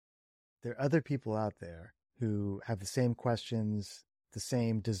there are other people out there who have the same questions, the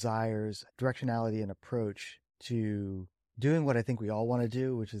same desires, directionality, and approach to doing what I think we all want to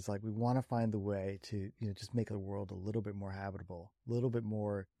do, which is like we want to find the way to, just make the world a little bit more habitable, a little bit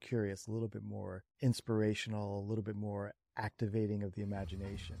more curious, a little bit more inspirational, a little bit more activating of the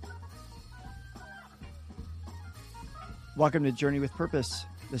imagination. Welcome to Journey with Purpose.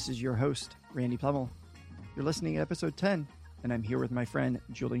 This is your host, Randy Plummel. You're listening to episode 10, and I'm here with my friend,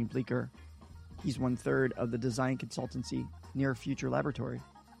 Julian Bleecker. He's 1/3 of the design consultancy Near Future Laboratory.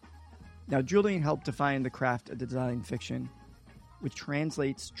 Now, Julian helped define the craft of design fiction, which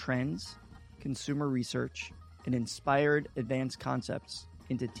translates trends, consumer research, and inspired advanced concepts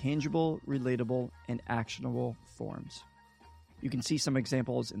into tangible, relatable, and actionable forms. You can see some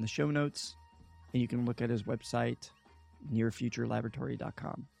examples in the show notes, and you can look at his website,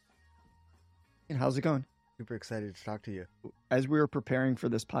 nearfuturelaboratory.com. And how's it going? Super excited to talk to you. As we were preparing for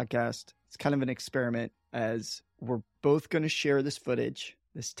this podcast, it's kind of an experiment as we're both going to share this footage,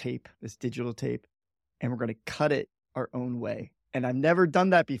 this tape, this digital tape, and we're going to cut it our own way. And I've never done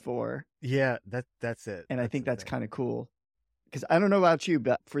that before. Yeah, that's it. And I think that's kind of cool. Because I don't know about you,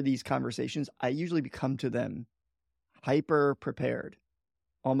 but for these conversations, I usually come to them hyper prepared.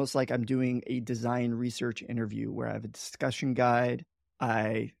 Almost like I'm doing a design research interview where I have a discussion guide.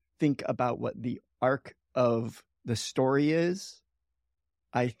 I think about what the arc of the story is.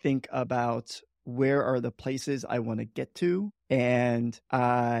 I think about where are the places I want to get to. And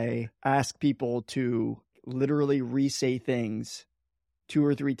I ask people to literally re-say things 2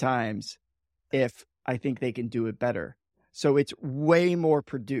 or 3 times if I think they can do it better. So it's way more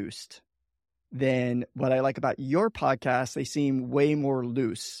produced than what I like about your podcast. They seem way more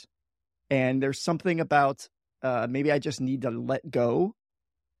loose. And there's something about maybe I just need to let go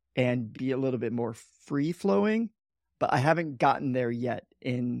and be a little bit more free-flowing. But I haven't gotten there yet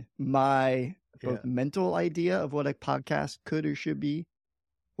in my both mental idea of what a podcast could or should be,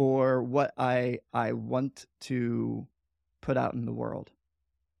 or what I want to put out in the world.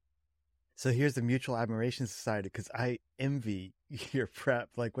 So here's the Mutual Admiration Society, because I envy your prep.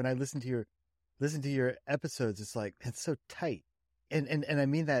 Like when I listen to your episodes, it's like, it's so tight. And I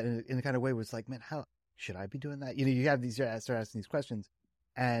mean that in a kind of way where it's like, man, how should I be doing that? You have these, start asking these questions,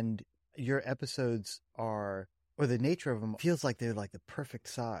 and your episodes are, or the nature of them feels like they're like the perfect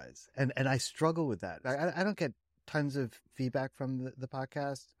size. And I struggle with that. I don't get tons of feedback from the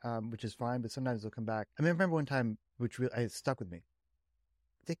podcast, which is fine, but sometimes they'll come back. I remember one time, which really stuck with me.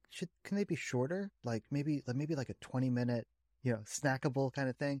 Can they be shorter? Like maybe like a 20-minute, snackable kind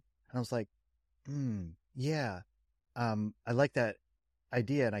of thing. And I was like, yeah, I like that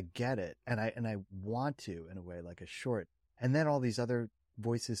idea and I get it. And I want to, in a way, like a short. And then all these other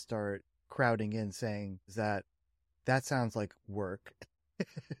voices start crowding in saying that sounds like work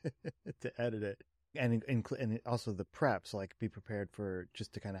to edit it. And also the prep. So like be prepared for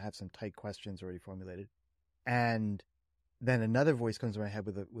just to kind of have some tight questions already formulated. And then another voice comes to my head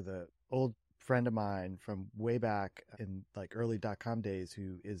with a old friend of mine from way back in like early .com days,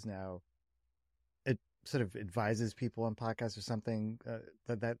 who is now, it sort of advises people on podcasts or something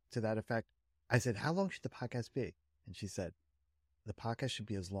that to that effect. I said, how long should the podcast be? And she said, the podcast should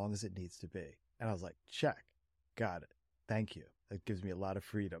be as long as it needs to be. And I was like, check, got it. Thank you. That gives me a lot of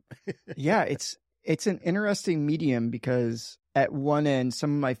freedom. Yeah, it's an interesting medium because at one end,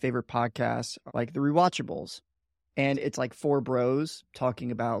 some of my favorite podcasts are like The Rewatchables. And it's like 4 bros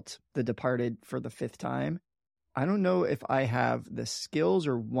talking about The Departed for the 5th time. I don't know if I have the skills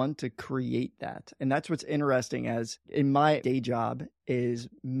or want to create that. And that's what's interesting, as in my day job is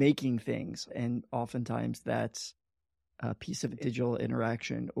making things. And oftentimes that's a piece of digital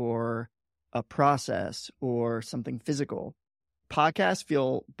interaction or a process or something physical. Podcasts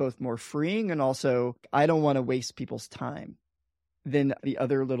feel both more freeing and also I don't want to waste people's time. Then the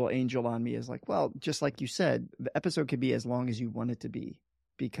other little angel on me is like, well, just like you said, the episode could be as long as you want it to be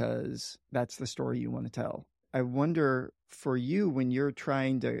because that's the story you want to tell. I wonder for you, when you're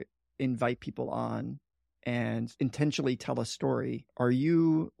trying to invite people on and intentionally tell a story, are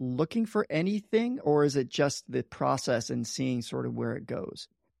you looking for anything or is it just the process and seeing sort of where it goes?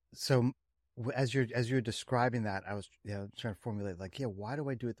 So as you're describing that, I was trying to formulate like, why do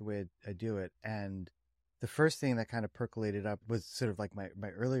I do it the way I do it? And the first thing that kind of percolated up was sort of like my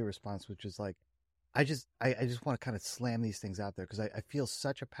earlier response, which is like, I just want to kind of slam these things out there because I feel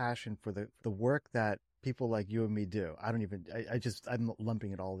such a passion for the work that people like you and me do. I'm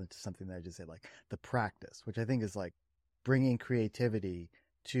lumping it all into something that I just say like the practice, which I think is like bringing creativity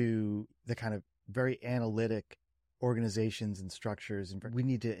to the kind of very analytic organizations and structures. And we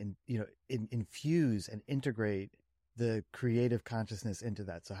need to, infuse and integrate the creative consciousness into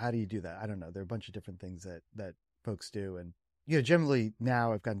that. So how do you do that? I don't know. There are a bunch of different things that folks do. And, generally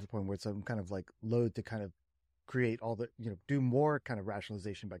now I've gotten to the point where I'm kind of like loath to kind of create all the, do more kind of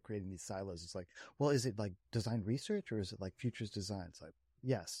rationalization by creating these silos. It's like, well, is it like design research or is it like futures design? It's like,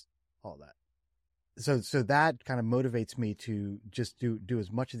 yes, all that. So that kind of motivates me to just do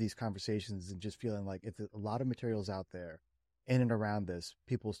as much of these conversations, and just feeling like if a lot of materials out there in and around this,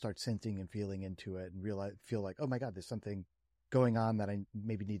 people start sensing and feeling into it and feel like, oh my God, there's something going on that I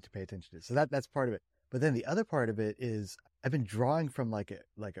maybe need to pay attention to. So that's part of it. But then the other part of it is I've been drawing from like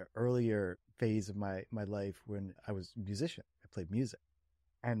a earlier phase of my life when I was a musician. I played music,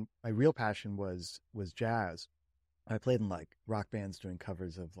 and my real passion was jazz. I played in like rock bands doing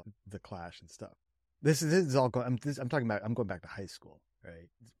covers of like The Clash and stuff. This is all going. I'm talking about. I'm going back to high school, right?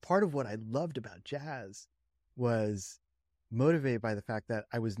 Part of what I loved about jazz was motivated by the fact that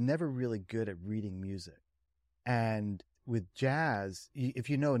I was never really good at reading music, and with jazz,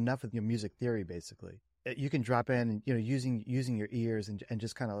 if you know enough of your music theory, basically, you can drop in and using your ears and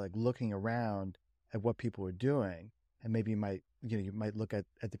just kind of like looking around at what people are doing, and maybe you might look at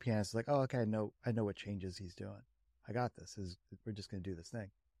the pianist like, oh, okay, I know what changes he's doing. I got this. We're just going to do this thing.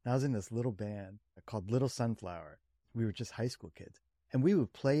 And I was in this little band called Little Sunflower. We were just high school kids. And we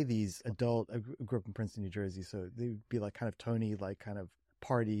would play these I grew up in Princeton, New Jersey. So they would be like kind of Tony, like kind of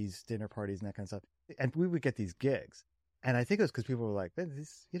parties, dinner parties and that kind of stuff. And we would get these gigs. And I think it was because people were like,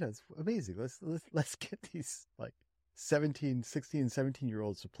 this, it's amazing. Let's get these like 16,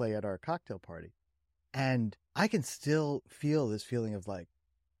 17-year-olds to play at our cocktail party. And I can still feel this feeling of like,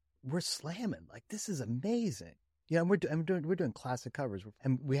 we're slamming. Like, this is amazing. And we're doing classic covers,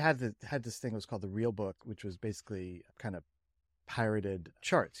 and we had this thing that was called the Real Book, which was basically kind of pirated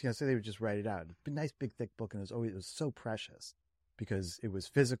charts. So they would just write it out. A nice big thick book, and it was so precious because it was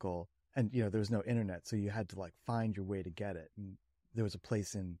physical, and there was no internet, so you had to like find your way to get it. And there was a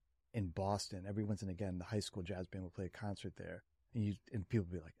place in Boston. Every once and again, the high school jazz band would play a concert there, and people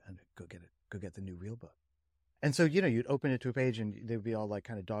would be like, "Go get it, go get the new Real Book." And so you'd open it to a page, and they would be all like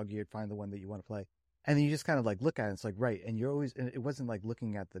kind of dog-eared, find the one that you want to play. And then you just kind of like look at it, and it's like, right. And it wasn't like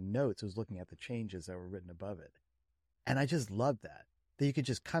looking at the notes, it was looking at the changes that were written above it. And I just loved that you could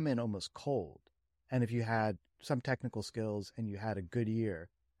just come in almost cold. And if you had some technical skills and you had a good ear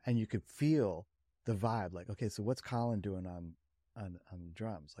and you could feel the vibe, like, okay, so what's Colin doing on the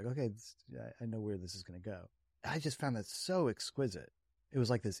drums? Like, okay, I know where this is going to go. I just found that so exquisite. It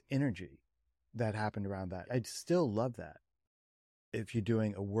was like this energy that happened around that. I still love that. If you're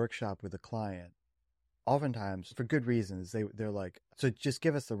doing a workshop with a client, oftentimes, for good reasons, they're like, so just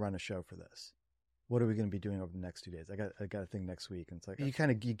give us the run of show for this. What are we going to be doing over the next 2 days? I got a thing next week. And it's like,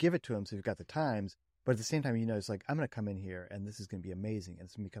 you give it to them so you've got the times, but at the same time, it's like, I'm going to come in here and this is going to be amazing. And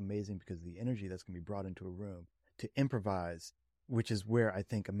it's going to become amazing because of the energy that's going to be brought into a room to improvise, which is where I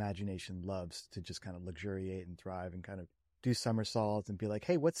think imagination loves to just kind of luxuriate and thrive and kind of do somersaults and be like,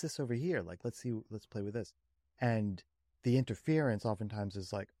 hey, what's this over here? Like, let's play with this. And the interference oftentimes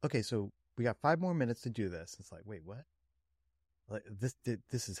is like, okay, so we got 5 more minutes to do this. It's like, wait, what? Like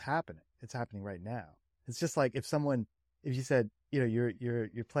this is happening. It's happening right now. It's just like if you said,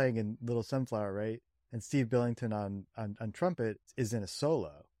 you're playing in Little Sunflower, right? And Steve Billington on trumpet is in a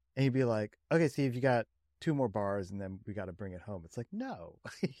solo, and you'd be like, okay, Steve, you got 2 more bars, and then we got to bring it home. It's like, no,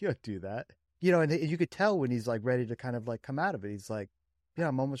 you don't do that. And you could tell when he's like ready to kind of like come out of it. He's like,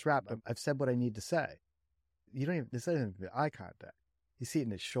 I'm almost wrapped. I've said what I need to say. This doesn't even eye contact. You see it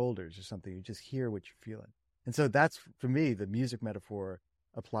in his shoulders or something. You just hear what you're feeling. And so that's, for me, the music metaphor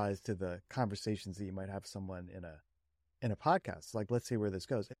applies to the conversations that you might have with someone in a podcast. Like, let's see where this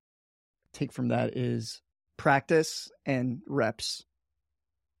goes. Take from that is practice and reps,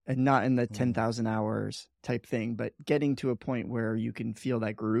 and not in the 10,000 hours type thing, but getting to a point where you can feel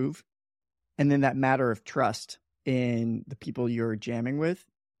that groove. And then that matter of trust in the people you're jamming with,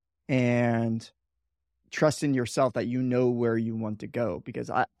 and trust in yourself that you know where you want to go.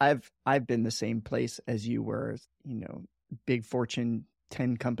 Because I've been the same place as you were. Big Fortune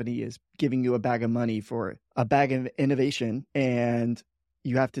 10 company is giving you a bag of money for a bag of innovation, and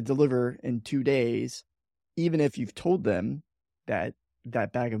you have to deliver in 2 days, even if you've told them that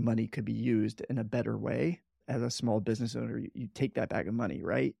that bag of money could be used in a better way. As a small business owner, you take that bag of money,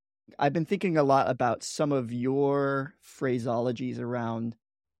 right? I've been thinking a lot about some of your phraseologies around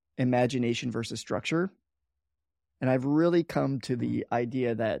imagination versus structure. And I've really come to the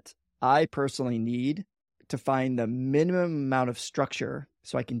idea that I personally need to find the minimum amount of structure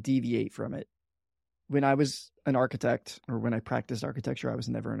so I can deviate from it. When I was an architect, or when I practiced architecture, I was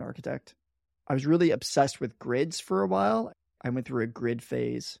never an architect. I was really obsessed with grids for a while. I went through a grid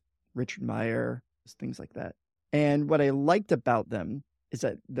phase, Richard Meyer, things like that. And what I liked about them is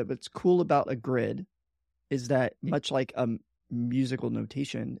that what's cool about a grid is that, much like a musical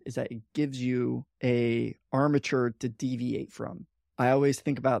notation, is that it gives you a armature to deviate from. I always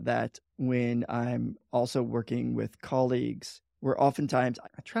think about that when I'm also working with colleagues, where oftentimes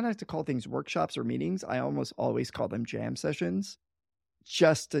I try not to call things workshops or meetings. I almost always call them jam sessions,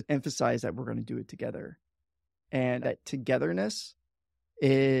 just to emphasize that we're going to do it together. And that togetherness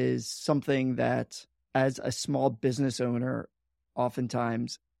is something that, as a small business owner,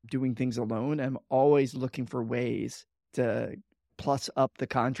 oftentimes doing things alone, I'm always looking for ways to plus up the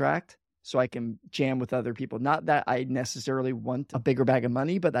contract so I can jam with other people. Not that I necessarily want a bigger bag of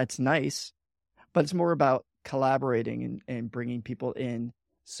money, but that's nice. But it's more about collaborating and bringing people in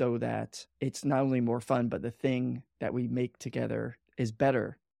so that it's not only more fun, but the thing that we make together is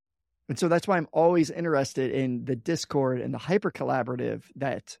better. And so that's why I'm always interested in the Discord and the hyper collaborative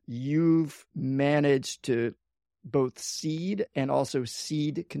that you've managed to both seed and also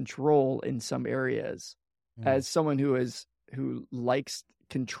seed control in some areas. As someone who likes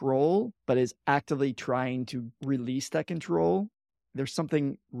control, but is actively trying to release that control, there's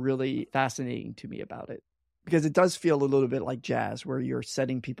something really fascinating to me about it. Because it does feel a little bit like jazz, where you're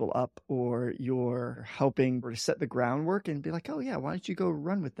setting people up or you're helping or to set the groundwork and be like, oh yeah, why don't you go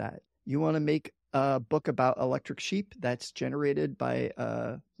run with that? You want to make a book about electric sheep that's generated by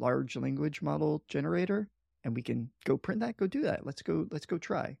a large language model generator, and we can go print that, go do that. Let's go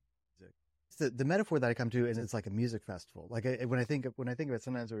try. The metaphor that I come to is it's like a music festival. Like when I think of it,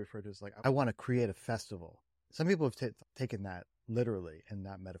 sometimes I refer to it as like, I want to create a festival. Some people have taken that literally and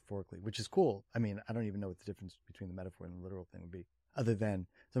not metaphorically, which is cool. I mean, I don't even know what the difference between the metaphor and the literal thing would be, other than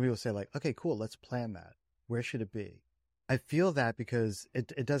some people say like, okay, cool, let's plan that. Where should it be? I feel that because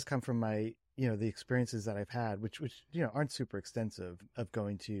it does come from my, the experiences that I've had, which aren't super extensive, of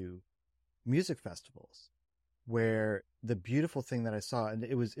going to music festivals, where the beautiful thing that I saw, and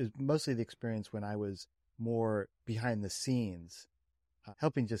it was mostly the experience when I was more behind the scenes,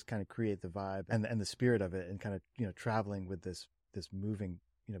 helping just kind of create the vibe and the spirit of it, and kind of, traveling with this moving,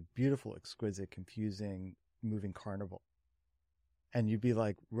 beautiful, exquisite, confusing, moving carnival. And you'd be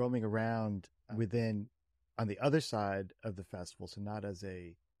like roaming around within, on the other side of the festival. So not as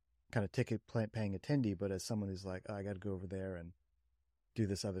a kind of ticket paying attendee, but as someone who's like, oh, I got to go over there and do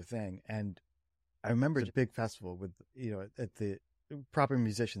this other thing. And I remember it's a big festival with, at the proper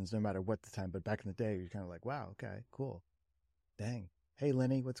musicians, no matter what the time, but back in the day, you're kind of like, wow, okay, cool. Dang. Hey,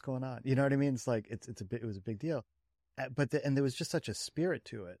 Lenny, what's going on? You know what I mean? It's like, it was a big deal. And there was just such a spirit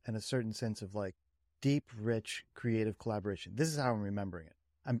to it, and a certain sense of like deep, rich, creative collaboration. This is how I'm remembering it.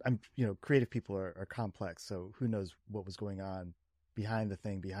 I'm creative people are complex. So who knows what was going on behind the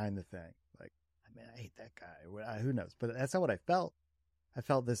thing. Like, I mean, I hate that guy. Who knows? But that's not what I felt. I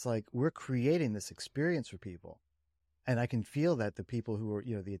felt this, like, we're creating this experience for people. And I can feel that the people who are,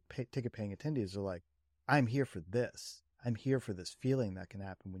 the ticket paying attendees are like, I'm here for this. I'm here for this feeling that can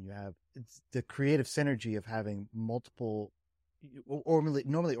happen when you have, it's the creative synergy of having multiple, or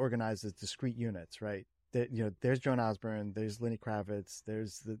normally organized as discrete units, right? That, there's Joan Osborne, there's Lenny Kravitz,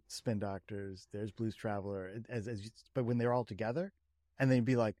 there's the Spin Doctors, there's Blues Traveler, but when they're all together, and then you'd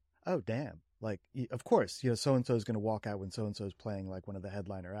be like, oh damn, like, of course, so and so is going to walk out when so and so is playing like one of the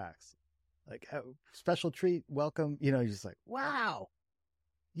headliner acts, like, oh, special treat, welcome, you're just like, wow,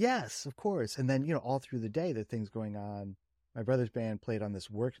 yes, of course. And then all through the day, the things going on. My brother's band played on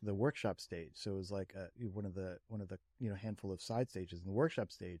the workshop stage, so it was like one of the handful of side stages. And the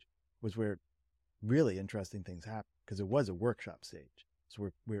workshop stage was where really interesting things happen, because it was a workshop stage. So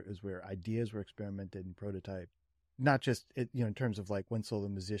it was where ideas were experimented and prototyped, not just in terms of like one solo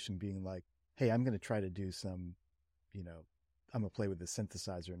musician being like, hey, I'm going to try to do some, I'm going to play with this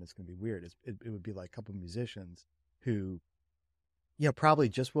synthesizer and it's going to be weird. It would be like a couple of musicians who, probably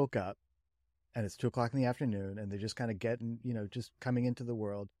just woke up and it's 2:00 in the afternoon and they're just kind of getting, just coming into the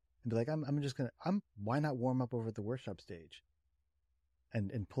world, and be like, why not warm up over at the workshop stage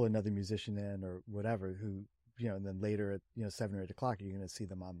and pull another musician in or whatever, who, and then later at, 7 or 8 o'clock, you're going to see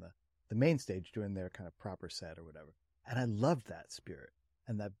them on the main stage doing their kind of proper set or whatever. And I loved that spirit.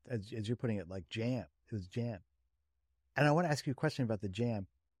 And that, as you're putting it, like jam, it was jam. And I want to ask you a question about the jam,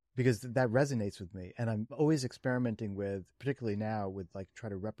 because that resonates with me. And I'm always experimenting with, particularly now, with like try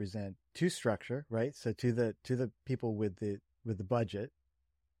to represent to structure, right? So to the people with the budget,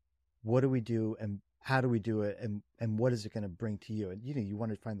 what do we do and how do we do it, and what is it going to bring to you? And you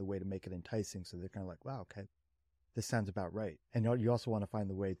want to find the way to make it enticing, so they're kind of like, wow, okay, this sounds about right. And you also want to find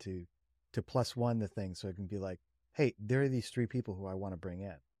the way to plus one the thing, so it can be like, hey, there are these 3 people who I want to bring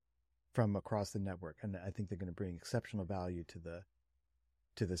in from across the network, and I think they're going to bring exceptional value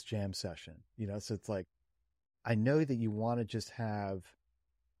to this jam session. So it's like, I know that you want to just have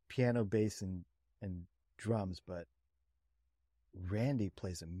piano, bass, and drums, but Randy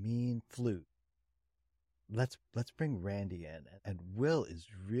plays a mean flute. Let's bring Randy in, and Will is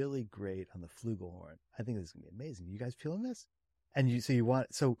really great on the flugelhorn. I think this is gonna be amazing. You guys feeling this? And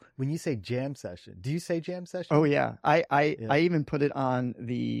so when you say jam session, do you say jam session? Oh yeah, I even put it on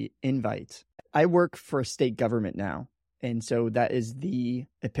the invite. I work for a state government now, and so that is the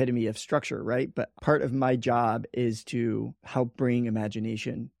epitome of structure, right? But part of my job is to help bring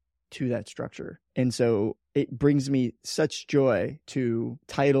imagination to that structure. And so it brings me such joy to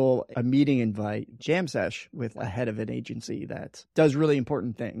title a meeting invite Jam Sesh with a head of an agency that does really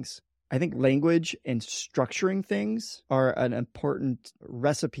important things. I think language and structuring things are an important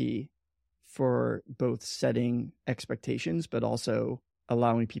recipe for both setting expectations, but also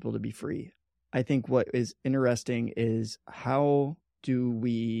allowing people to be free. I think what is interesting is how do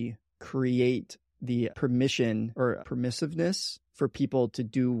we create the permission or permissiveness for people to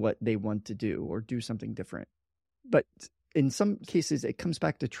do what they want to do or do something different. But in some cases, it comes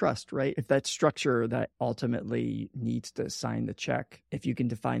back to trust, right? If that structure that ultimately needs to sign the check, if you can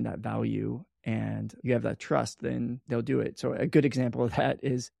define that value and you have that trust, then they'll do it. So a good example of that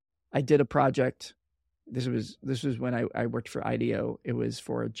is I did a project. This was when I worked for IDEO. It was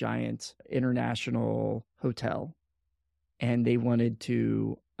for a giant international hotel. And they wanted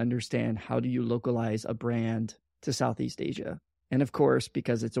to understand, how do you localize a brand to Southeast Asia? And of course,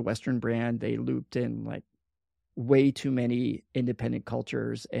 because it's a Western brand, they looped in like way too many independent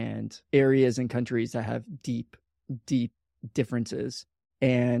cultures and areas and countries that have deep, deep differences.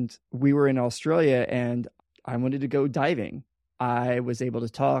 And we were in Australia and I wanted to go diving. I was able to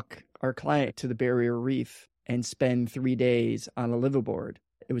talk our client to the Barrier Reef and spend 3 days on a liveaboard.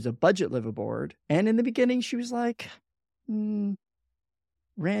 It was a budget liveaboard. And in the beginning, she was like,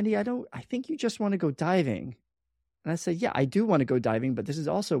 Randy, I think you just want to go diving. And I said, yeah, I do want to go diving, but this is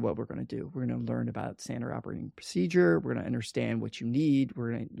also what we're going to do. We're going to learn about standard operating procedure. We're going to understand what you need.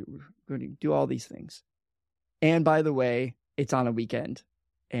 We're going to do all these things. And by the way, it's on a weekend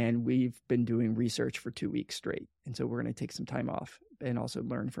and we've been doing research for 2 weeks straight. And so we're going to take some time off and also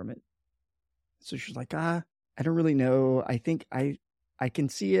learn from it. So she's like, I don't really know. I think I can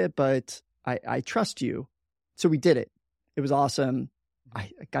see it, but I trust you. So we did it. It was awesome. I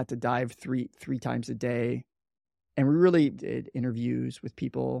got to dive three times a day. And we really did interviews with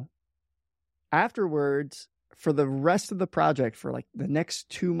people. Afterwards, for the rest of the project, for like the next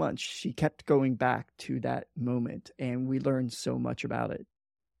 2 months, she kept going back to that moment. And we learned so much about it.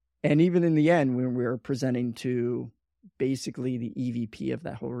 And even in the end, when we were presenting to basically the EVP of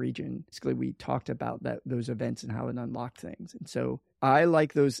that whole region, basically we talked about those events and how it unlocked things. And so I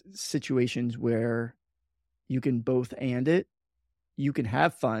like those situations where you can both and it. You can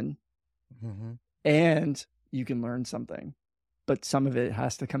have fun and you can learn something, but some of it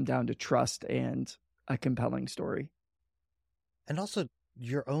has to come down to trust and a compelling story. And also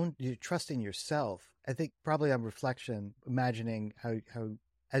you're trusting yourself. I think probably on reflection, imagining how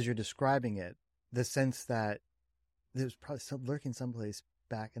as you're describing it, the sense that there's probably lurking someplace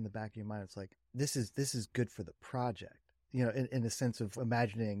back in the back of your mind. It's like, this is good for the project, in the sense of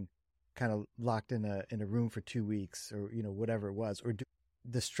imagining kind of locked in a room for 2 weeks or, whatever it was, or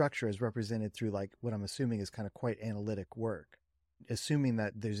the structure is represented through like what I'm assuming is kind of quite analytic work, assuming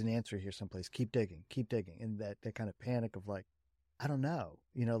that there's an answer here someplace, keep digging. And that kind of panic of like, I don't know,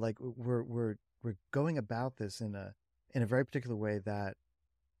 like we're going about this in a very particular way that,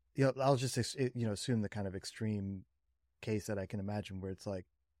 I'll just, assume the kind of extreme case that I can imagine where it's like,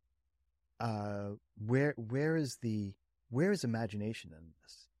 where is imagination in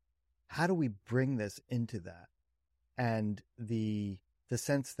this? How do we bring this into that? And the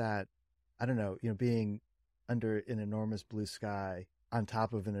sense that, I don't know, being under an enormous blue sky on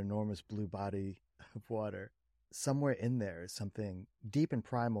top of an enormous blue body of water, somewhere in there is something deep and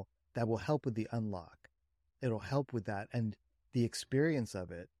primal that will help with the unlock. It'll help with that and the experience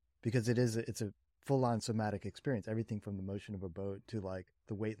of it, because it's a full-on somatic experience. Everything from the motion of a boat to like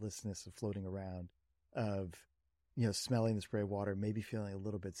the weightlessness of floating around, of smelling the spray of water, maybe feeling a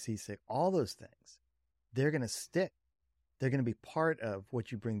little bit seasick. All those things, they're going to stick. They're going to be part of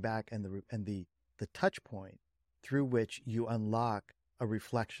what you bring back, and the touch point through which you unlock a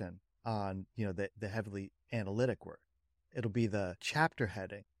reflection on the heavily analytic work. It'll be the chapter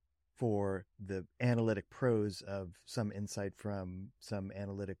heading for the analytic prose of some insight from some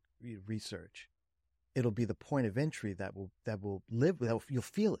analytic research. It'll be the point of entry that will live. You'll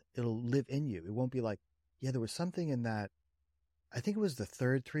feel it. It'll live in you. It won't be like, yeah, there was something in that I think it was the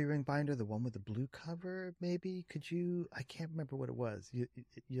third 3-ring binder, the one with the blue cover. Maybe I can't remember what it was.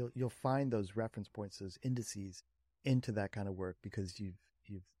 You'll find those reference points, those indices into that kind of work because you've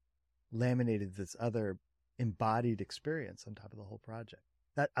laminated this other embodied experience on top of the whole project.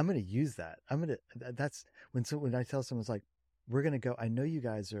 That I'm going to use that. That's when I tell someone, it's like, we're going to go, I know you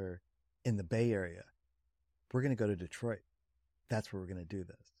guys are in the Bay Area. We're going to go to Detroit. That's where we're going to do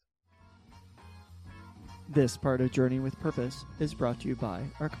this. This part of Journey with Purpose is brought to you by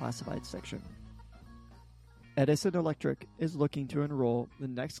our classified section. Edison Electric is looking to enroll the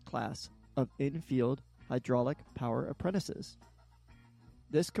next class of in-field hydraulic power apprentices.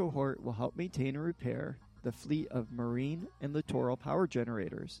 This cohort will help maintain and repair the fleet of marine and littoral power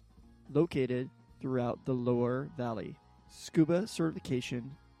generators located throughout the Lower Valley. Scuba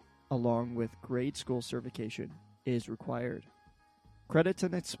certification, along with grade school certification, is required. Credits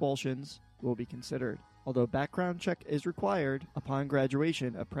and expulsions will be considered. Although background check is required, upon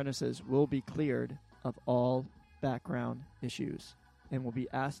graduation, apprentices will be cleared of all background issues and will be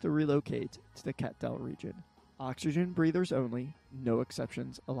asked to relocate to the Catdell region. Oxygen breathers only, no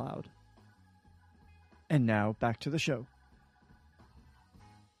exceptions allowed. And now, back to the show.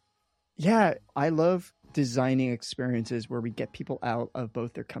 Yeah, I love designing experiences where we get people out of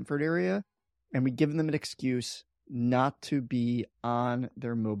both their comfort area and we give them an excuse not to be on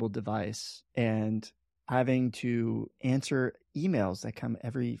their mobile device and having to answer emails that come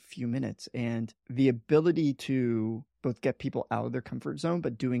every few minutes, and the ability to both get people out of their comfort zone,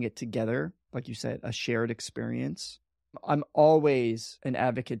 but doing it together, like you said, a shared experience. I'm always an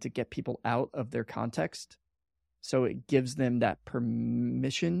advocate to get people out of their context. So it gives them that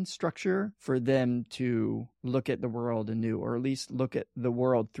permission structure for them to look at the world anew, or at least look at the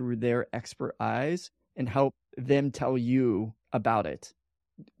world through their expert eyes and help them tell you about it.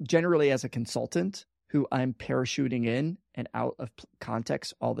 Generally, as a consultant who I'm parachuting in and out of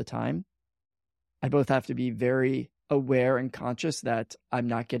context all the time, I both have to be very aware and conscious that I'm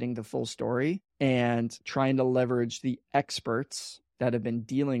not getting the full story and trying to leverage the experts that have been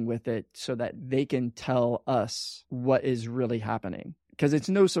dealing with it so that they can tell us what is really happening. Because it's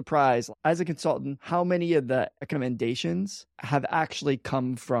no surprise, as a consultant, how many of the recommendations have actually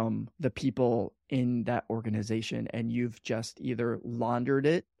come from the people in that organization, and you've just either laundered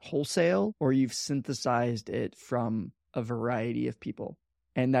it wholesale or you've synthesized it from a variety of people.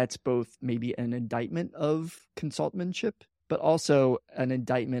 And that's both maybe an indictment of consultantship, but also an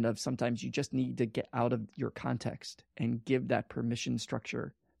indictment of sometimes you just need to get out of your context and give that permission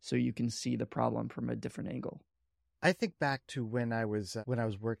structure so you can see the problem from a different angle. I think back to when I was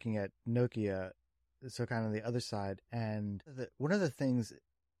working at Nokia, so kind of on the other side, and one of the things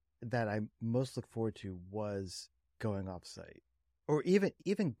that I most look forward to was going off site, or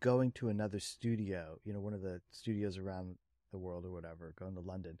even going to another studio, one of the studios around the world or whatever, going to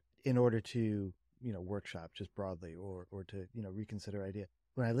London in order to, workshop just broadly or to, reconsider idea.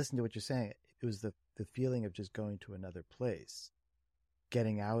 When I listened to what you're saying, it was the feeling of just going to another place,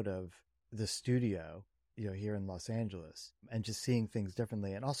 getting out of the studio, here in Los Angeles, and just seeing things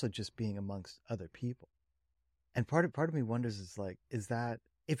differently, and also just being amongst other people. And part of me wonders is that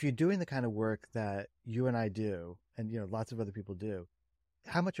if you're doing the kind of work that you and I do, and lots of other people do,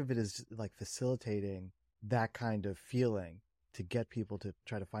 how much of it is like facilitating that kind of feeling to get people to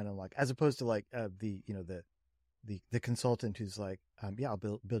try to find unlock, as opposed to like the consultant who's like, I'll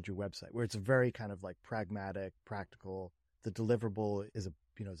build your website, where it's a very kind of like pragmatic, practical. The deliverable is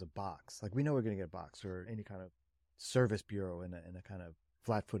a box. Like, we know we're going to get a box, or any kind of service bureau in a kind of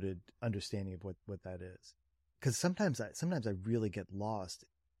flat-footed understanding of what that is. Because sometimes I really get lost.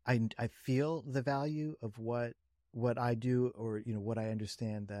 I feel the value of what I do, or what I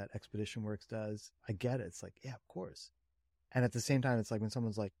understand that Expedition Works does. I get it. It's like, yeah, of course. And at the same time, it's like when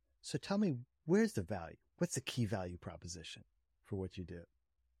someone's like, so tell me, where's the value? What's the key value proposition for what you do?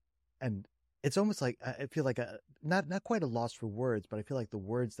 And it's almost like I feel like not quite a loss for words, but I feel like the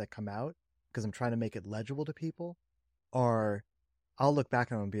words that come out, because I'm trying to make it legible to people, are, I'll look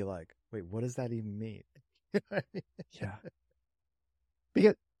back on them and be like, wait, what does that even mean? Yeah.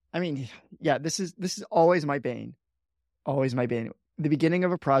 Because this is always my bane. Always my bane. The beginning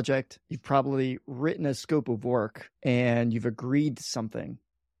of a project, you've probably written a scope of work and you've agreed to something.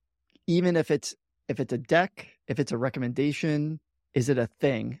 Even if it's a deck, if it's a recommendation, is it a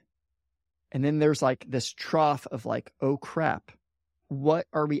thing? And then there's like this trough of like, oh crap, what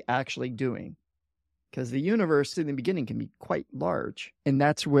are we actually doing? Because the universe in the beginning can be quite large. And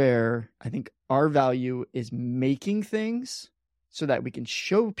that's where I think our value is making things so that we can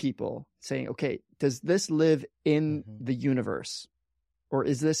show people, saying, okay, does this live in the universe? Or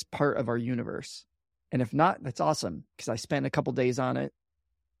is this part of our universe? And if not, that's awesome because I spent a couple days on it.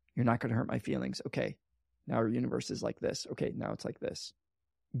 You're not going to hurt my feelings. Okay, now our universe is like this. Okay, now it's like this.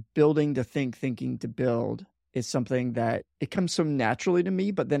 Building to think, thinking to build is something that it comes so naturally to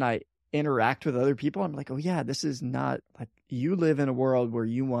me, but then I interact with other people. I'm like, oh yeah, this is not like you live in a world where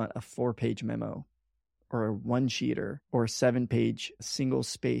you want a 4-page memo or a 1-sheeter or a 7-page single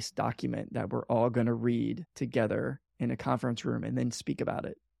space document that we're all going to read together in a conference room and then speak about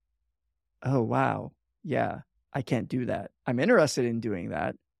it. Oh, wow. Yeah, I can't do that. I'm interested in doing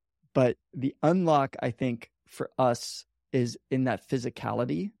that. But the unlock, I think, for us is in that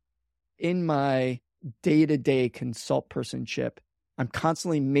physicality. In my day-to-day consult personship, I'm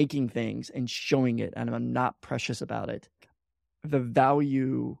constantly making things and showing it, and I'm not precious about it. The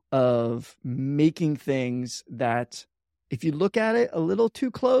value of making things that if you look at it a little too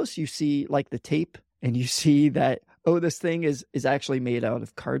close, you see like the tape and you see that, oh, this thing is actually made out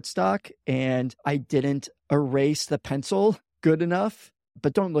of cardstock and I didn't erase the pencil good enough.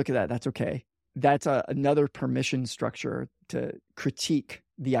 But don't look at that. That's okay. That's another permission structure to critique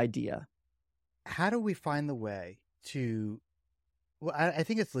the idea. How do we find the way to, well, I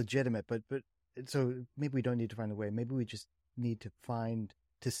think it's legitimate, but so maybe we don't need to find a way. Maybe we just need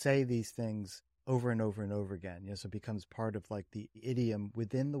to say these things over and over and over again. So it becomes part of like the idiom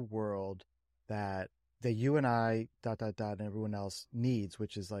within the world that you and I, ... and everyone else needs,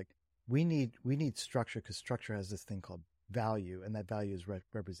 which is like, we need structure because structure has this thing called value, and that value is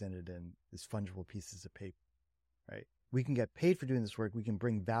represented in these fungible pieces of paper, right? We can get paid for doing this work. We can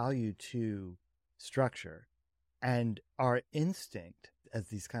bring value to structure, and our instinct as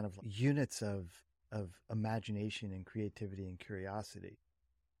these kind of units of imagination and creativity and curiosity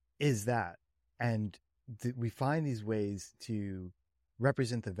is that, and we find these ways to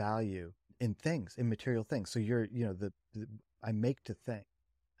represent the value in things, in material things. So I make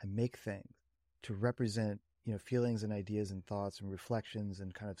things to represent feelings and ideas and thoughts and reflections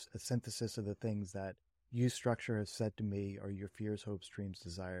and kind of a synthesis of the things that you, structure, have said to me, or your fears, hopes, dreams,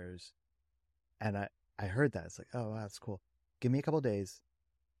 desires. And I heard that. It's like, oh, wow, that's cool. Give me a couple of days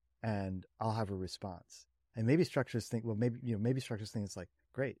and I'll have a response. And maybe structures think, well, maybe structures think it's like,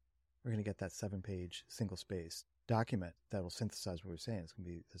 great, we're going to get that 7-page single space document that will synthesize what we're saying. It's going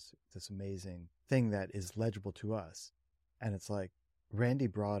to be this amazing thing that is legible to us. And it's like, Randy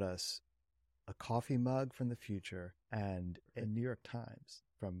brought us a coffee mug from the future and a New York Times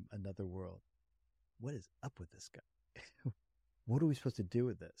from another world. What is up with this guy? What are we supposed to do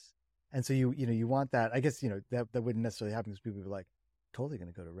with this? And so you want that. I guess that wouldn't necessarily happen because people would be like, totally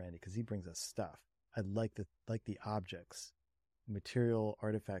going to go to Randy because he brings us stuff. I like the objects, material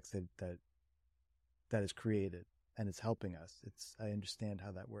artifacts that is created and it's helping us. I understand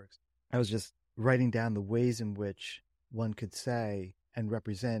how that works. I was just writing down the ways in which one could say and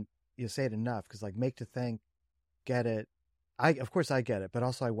represent. You say it enough because like make to think, get it. Of course I get it, but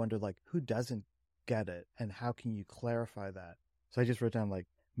also I wonder like who doesn't get it and how can you clarify that? So I just wrote down like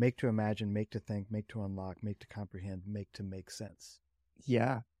make to imagine, make to think, make to unlock, make to comprehend, make to make sense.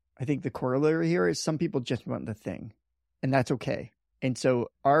 Yeah. I think the corollary here is some people just want the thing, and that's okay. And so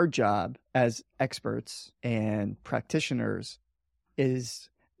our job as experts and practitioners is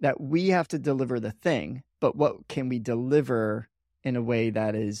that we have to deliver the thing, but what can we deliver in a way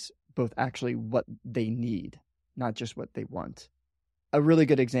that is both actually what they need, not just what they want. A really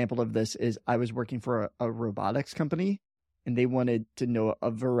good example of this is I was working for a robotics company, and they wanted to know a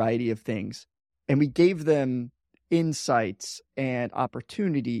variety of things. And we gave them insights and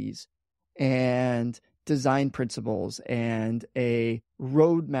opportunities and design principles and a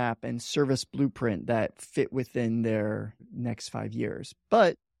roadmap and service blueprint that fit within their next 5 years.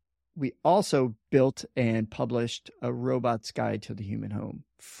 But we also built and published a robot's guide to the human home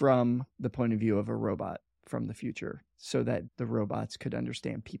from the point of view of a robot from the future, so that the robots could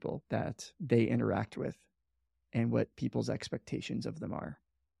understand people that they interact with and what people's expectations of them are.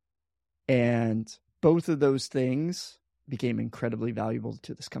 And both of those things became incredibly valuable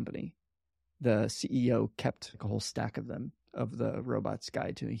to this company. The CEO kept a whole stack of them, of the robot's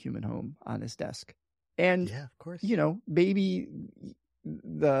guide to the human home, on his desk. And, yeah, of course, maybe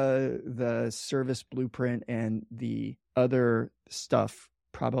the service blueprint and the other stuff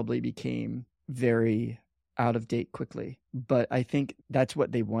probably became very out of date quickly. But I think that's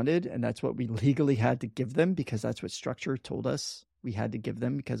what they wanted, and that's what we legally had to give them because that's what structure told us we had to give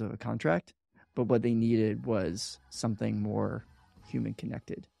them because of a contract. But what they needed was something more human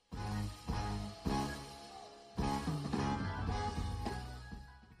connected.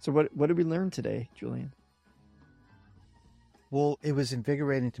 So what did we learn today, Julian? Well, it was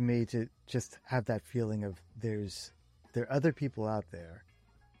invigorating to me to just have that feeling of there are other people out there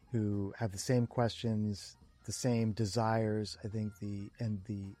who have the same questions, the same desires. I think the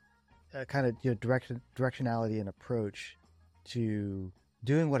kind of directionality and approach to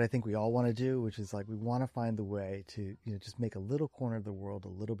doing what I think we all want to do, which is like we want to find the way to just make a little corner of the world a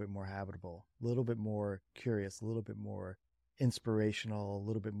little bit more habitable, a little bit more curious, a little bit more inspirational, a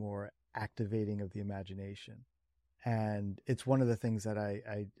little bit more activating of the imagination. And it's one of the things that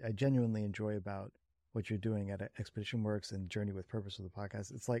I genuinely enjoy about what you're doing at Expedition Works and Journey with Purpose with the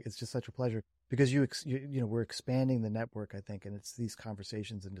podcast. It's just such a pleasure because we're expanding the network, I think, and it's these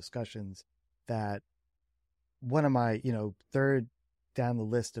conversations and discussions that one of my, third down the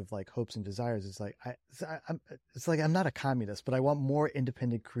list of like hopes and desires is like, I'm not a communist, but I want more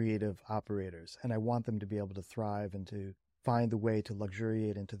independent creative operators, and I want them to be able to thrive and to find the way to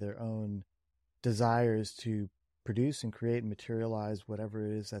luxuriate into their own desires to produce and create and materialize whatever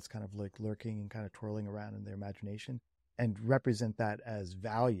it is that's kind of like lurking and kind of twirling around in their imagination, and represent that as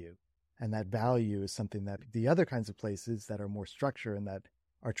value. And that value is something that the other kinds of places that are more structure and that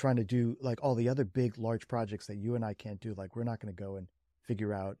are trying to do like all the other big, large projects that you and I can't do. Like we're not going to go and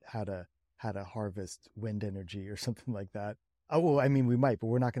figure out how to harvest wind energy or something like that. Oh, well, I mean, we might, but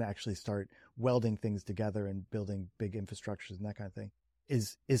we're not going to actually start welding things together and building big infrastructures and that kind of thing.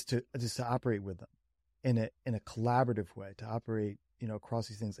 Is to operate with them in a collaborative way, to operate, across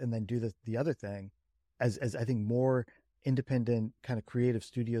these things, and then do the other thing as I think more independent kind of creative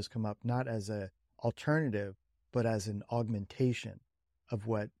studios come up, not as a alternative, but as an augmentation of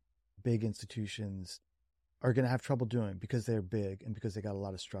what big institutions are going to have trouble doing because they're big and because they got a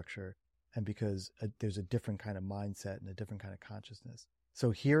lot of structure and because there's a different kind of mindset and a different kind of consciousness. So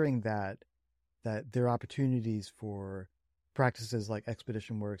hearing that there are opportunities for practices like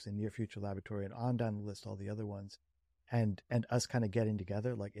Expedition Works and Near Future Laboratory and on down the list, all the other ones, and us kind of getting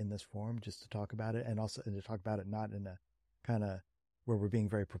together like in this forum just to talk about it, and also to talk about it not in a kind of where we're being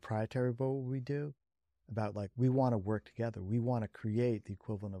very proprietary about what we do, about like we want to work together, we want to create the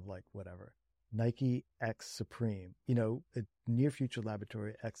equivalent of like whatever Nike X Supreme, Near Future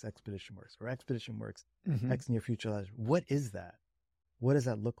Laboratory X Expedition Works, or Expedition Works X Near Future Laboratory. What is that? What does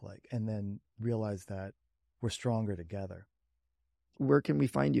that look like? And then realize that we're stronger together. Where can we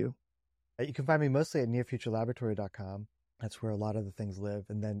find you? You can find me mostly at nearfuturelaboratory.com. That's where a lot of the things live.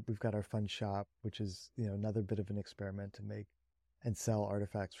 And then we've got our fun shop, which is, another bit of an experiment to make and sell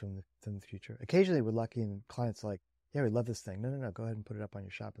artifacts from the future. Occasionally we're lucky and clients are like, yeah, we love this thing. No, go ahead and put it up on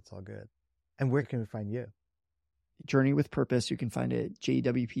your shop. It's all good. And where can we find you? Journey with Purpose, you can find it at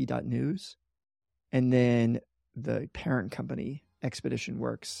jwp.news. And then the parent company, Expedition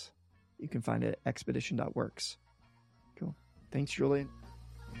Works, you can find it at expedition.works. Cool. Thanks, Julian.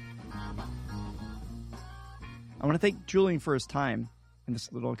 I want to thank Julian for his time in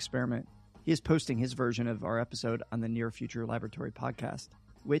this little experiment. He is posting his version of our episode on the Near Future Laboratory podcast,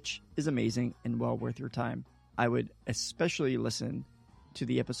 which is amazing and well worth your time. I would especially listen to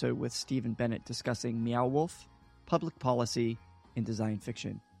the episode with Stephen Bennett discussing Meow Wolf, public policy, and design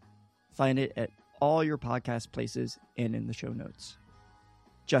fiction. Find it at all your podcast places and in the show notes.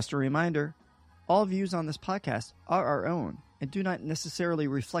 Just a reminder, all views on this podcast are our own and do not necessarily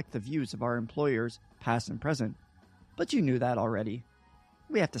reflect the views of our employers, past and present. But you knew that already.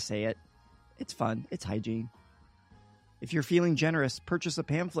 We have to say it. It's fun. It's hygiene. If you're feeling generous, purchase a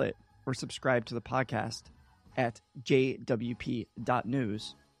pamphlet or subscribe to the podcast at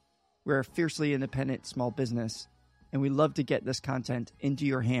jwp.news. We're a fiercely independent small business, and we love to get this content into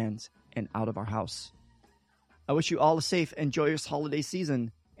your hands and out of our house. I wish you all a safe and joyous holiday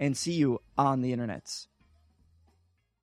season, and see you on the internets.